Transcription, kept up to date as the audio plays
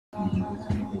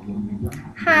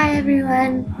Hi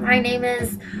everyone, my name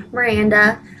is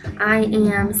Miranda. I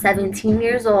am 17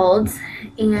 years old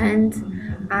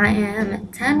and I am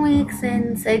 10 weeks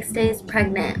and 6 days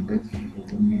pregnant.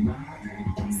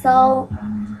 So,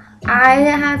 I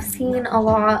have seen a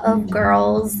lot of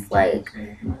girls like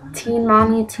Teen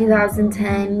Mommy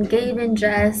 2010, Gabe and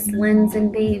Jess, Linz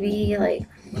and Baby,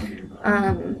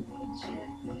 um,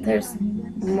 there's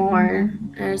more.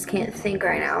 I just can't think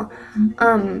right now.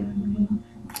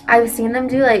 I've seen them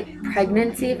do like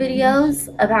pregnancy videos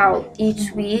about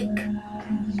each week,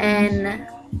 and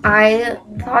I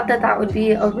thought that that would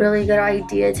be a really good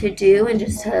idea to do and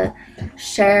just to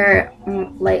share.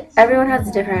 Like, everyone has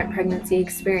a different pregnancy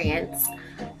experience,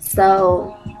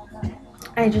 so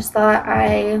I just thought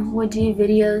I would do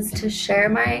videos to share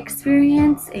my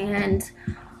experience and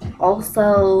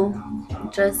also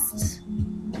just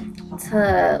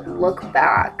to look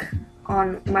back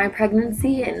on my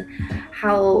pregnancy and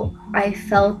how I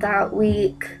felt that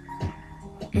week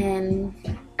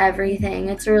and everything.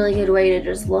 It's a really good way to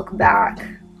just look back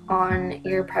on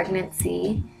your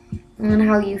pregnancy and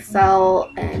how you felt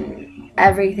and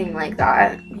everything like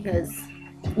that, because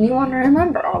you want to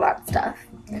remember all that stuff.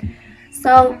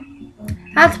 So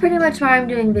that's pretty much why I'm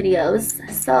doing videos.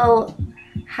 So,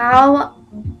 how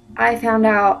I found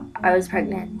out I was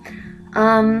pregnant.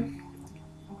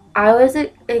 I was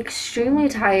extremely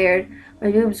tired. My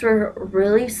boobs were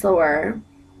really sore,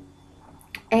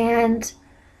 and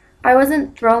I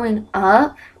wasn't throwing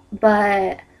up,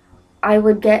 but I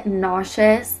would get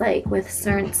nauseous, like with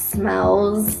certain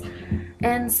smells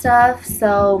and stuff.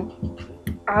 So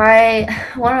I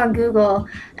went on Google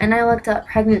and I looked up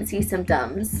pregnancy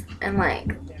symptoms, and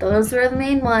like those were the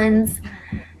main ones.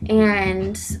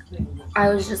 And I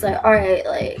was just like, all right,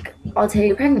 like I'll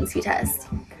take a pregnancy test.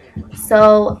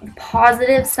 So,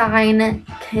 positive sign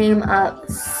came up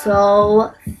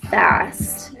so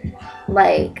fast,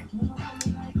 like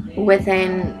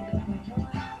within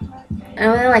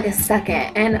like a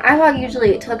second. And I thought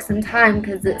usually it took some time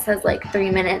because it says like 3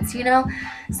 minutes, you know?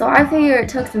 So I figured it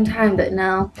took some time, but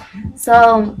no.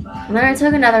 So then I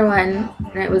took another one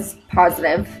and it was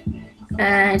positive.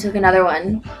 And I took another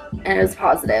one and it was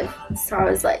positive. So I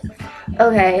was like,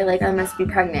 okay, like I must be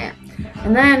pregnant.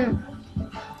 And then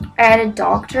I had a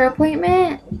doctor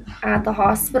appointment at the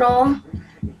hospital,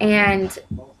 and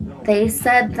they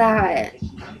said that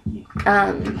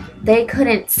they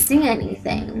couldn't see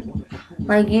anything.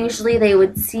 Like, usually they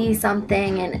would see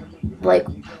something, and like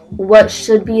what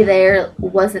should be there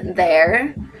wasn't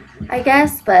there, I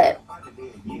guess, but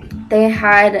they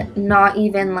had not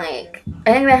even like,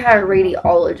 I think they had a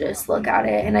radiologist look at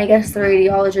it, and I guess the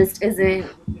radiologist isn't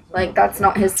like, that's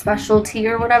not his specialty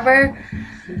or whatever.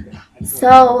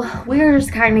 So we were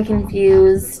just kind of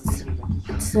confused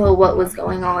to what was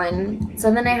going on.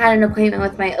 So then I had an appointment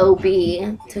with my OB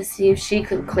to see if she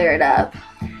could clear it up,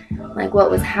 like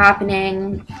what was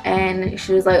happening. And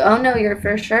she was like, oh no, you're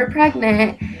for sure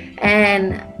pregnant.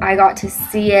 And I got to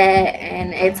see it,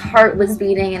 and its heart was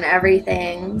beating and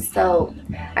everything. So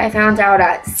I found out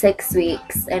at 6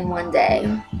 weeks and 1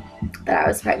 day that I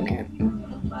was pregnant.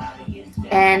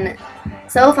 And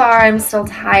so far, I'm still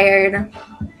tired.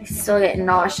 I still get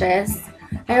nauseous.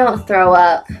 I don't throw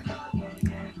up.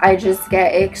 I just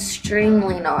get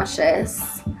extremely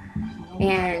nauseous.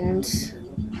 And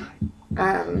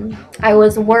I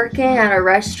was working at a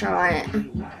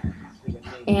restaurant,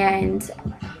 and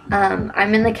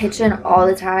I'm in the kitchen all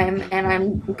the time, and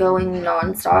I'm going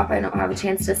nonstop. I don't have a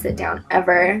chance to sit down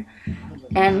ever.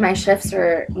 And my shifts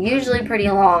are usually pretty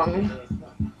long.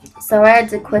 So I had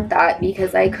to quit that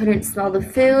because I couldn't smell the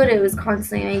food. It was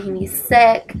constantly making me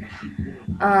sick.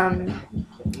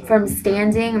 From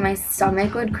standing, my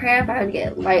stomach would cramp. I would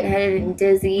get lightheaded and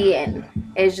dizzy, and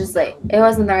it's just like, it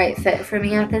wasn't the right fit for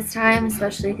me at this time,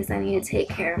 especially because I need to take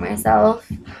care of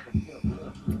myself.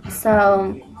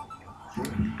 So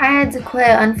I had to quit,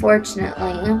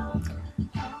 unfortunately.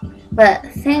 But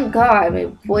thank God my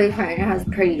boyfriend has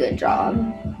a pretty good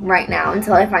job right now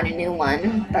until I find a new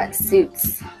one that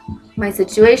suits my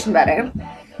situation better.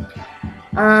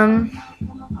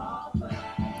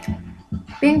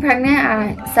 Being pregnant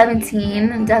at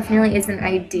 17 definitely isn't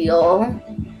ideal.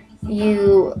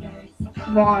 You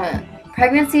want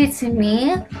pregnancy, to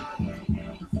me,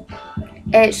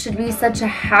 it should be such a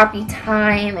happy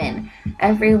time, and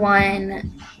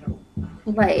everyone,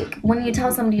 like, when you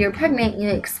tell somebody you're pregnant, you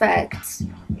expect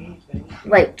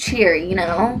like cheer, you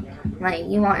know, like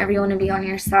you want everyone to be on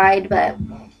your side. But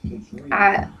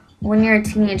when you're a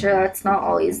teenager, that's not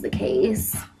always the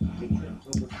case.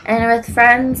 And with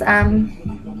friends,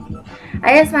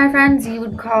 I guess my friends you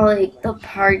would call like the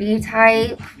party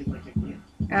type.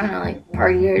 I don't know, like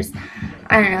partiers.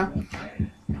 I don't know.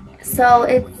 So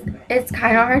it's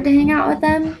kind of hard to hang out with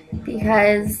them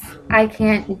because I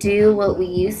can't do what we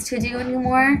used to do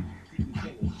anymore.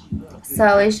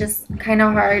 So it's just kind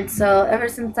of hard. So ever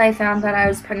since I found that I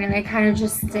was pregnant, I kind of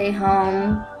just stay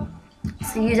home.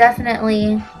 So you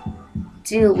definitely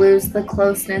do lose the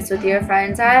closeness with your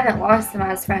friends. I haven't lost them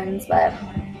as friends, but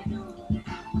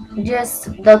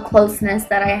just the closeness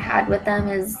that I had with them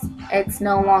it's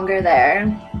no longer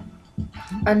there,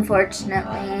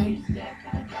 unfortunately.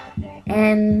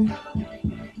 And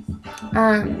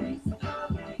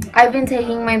I've been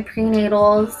taking my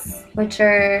prenatals, which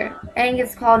are, I think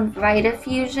it's called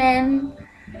Vitafusion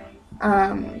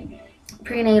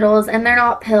prenatals, and they're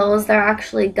not pills, they're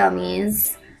actually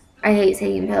gummies. I hate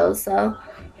taking pills, so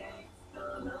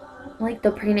like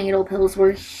the prenatal pills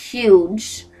were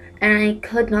huge, and I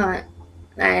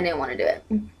didn't want to do it.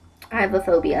 I have a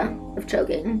phobia of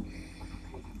choking.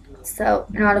 So,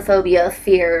 not a phobia, a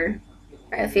fear.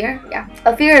 A fear? Yeah.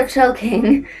 A fear of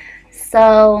choking.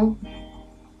 So,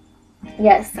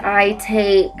 yes, I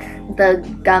take the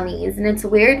gummies. And it's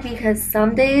weird because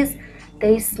some days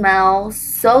they smell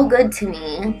so good to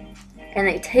me and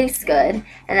they taste good.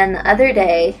 And then the other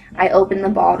day I open the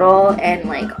bottle and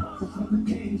like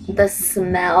the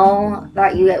smell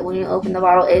that you get when you open the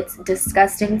bottle, it's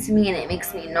disgusting to me and it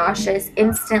makes me nauseous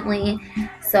instantly.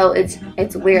 So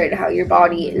it's weird how your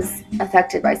body is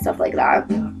affected by stuff like that.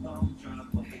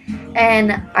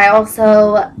 And I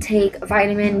also take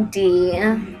vitamin D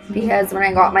because when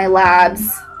I got my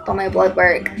labs, all my blood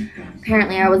work,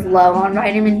 apparently I was low on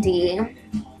vitamin D,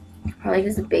 probably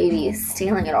because the baby is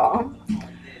stealing it all.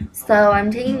 So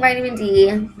I'm taking vitamin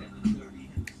D.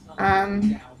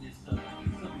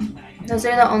 Those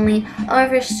are the only,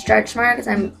 for stretch marks,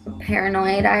 I'm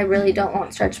paranoid. I really don't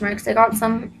want stretch marks. I got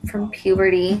some from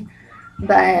puberty,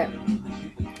 but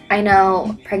I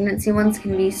know pregnancy ones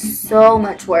can be so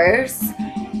much worse.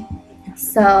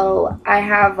 So I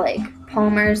have like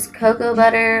Palmer's cocoa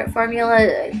butter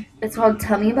formula. It's called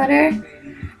tummy butter,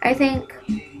 I think.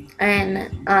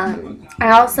 And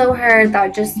I also heard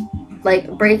that just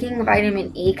like breaking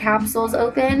vitamin E capsules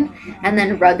open and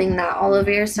then rubbing that all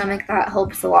over your stomach, that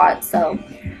helps a lot. So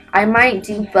I might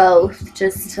do both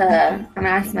just to, I'm gonna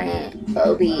ask my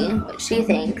OB what she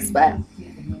thinks, but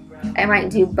I might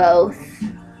do both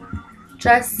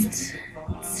just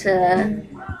to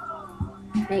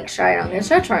make sure I don't get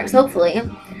stretch marks, hopefully.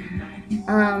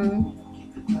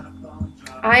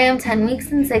 I am 10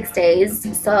 weeks and 6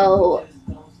 days, so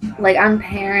like I'm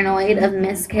paranoid of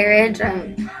miscarriage.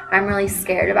 I'm really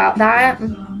scared about that,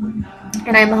 and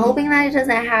I'm hoping that it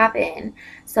doesn't happen.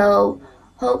 So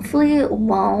hopefully it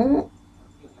won't.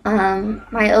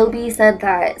 My OB said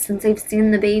that since they've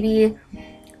seen the baby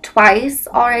twice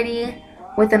already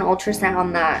with an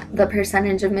ultrasound, that the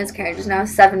percentage of miscarriage is now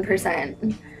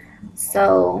 7%.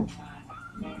 So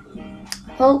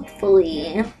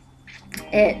hopefully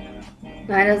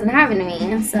that doesn't happen to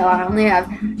me. So I only have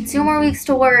 2 more weeks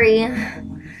to worry,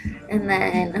 and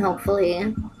then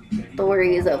hopefully the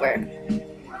worry is over.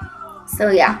 So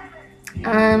yeah,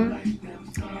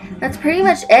 that's pretty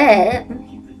much it.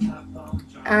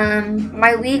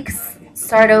 My weeks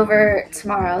start over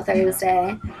tomorrow,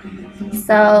 Thursday.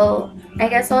 So I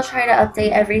guess I'll try to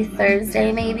update every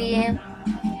Thursday maybe.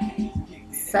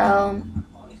 So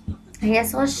I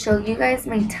guess I'll show you guys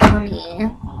my tummy.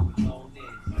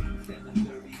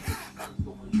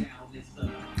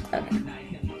 Okay.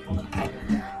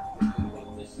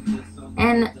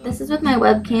 And this is with my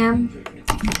webcam.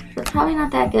 So it's probably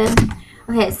not that good.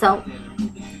 Okay, so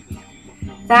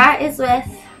that is with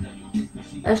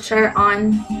a shirt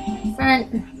on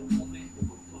front,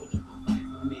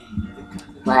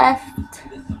 left,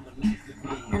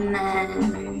 and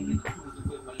then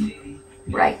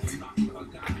right.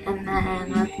 And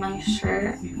then with my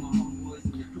shirt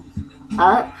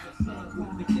up,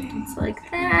 it's like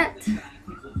that.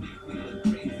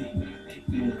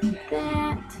 Like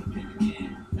that.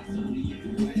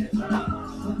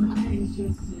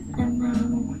 And then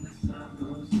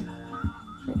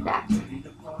like that.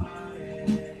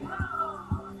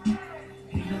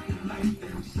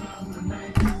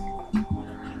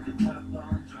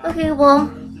 Okay, well,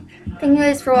 thank you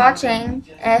guys for watching,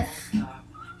 if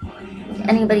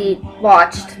anybody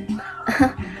watched.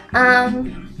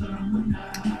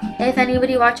 If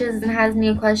anybody watches and has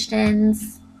any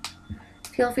questions,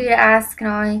 feel free to ask and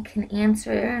I can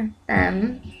answer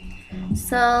them.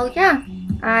 So yeah,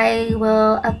 I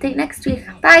will update next week.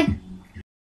 Bye!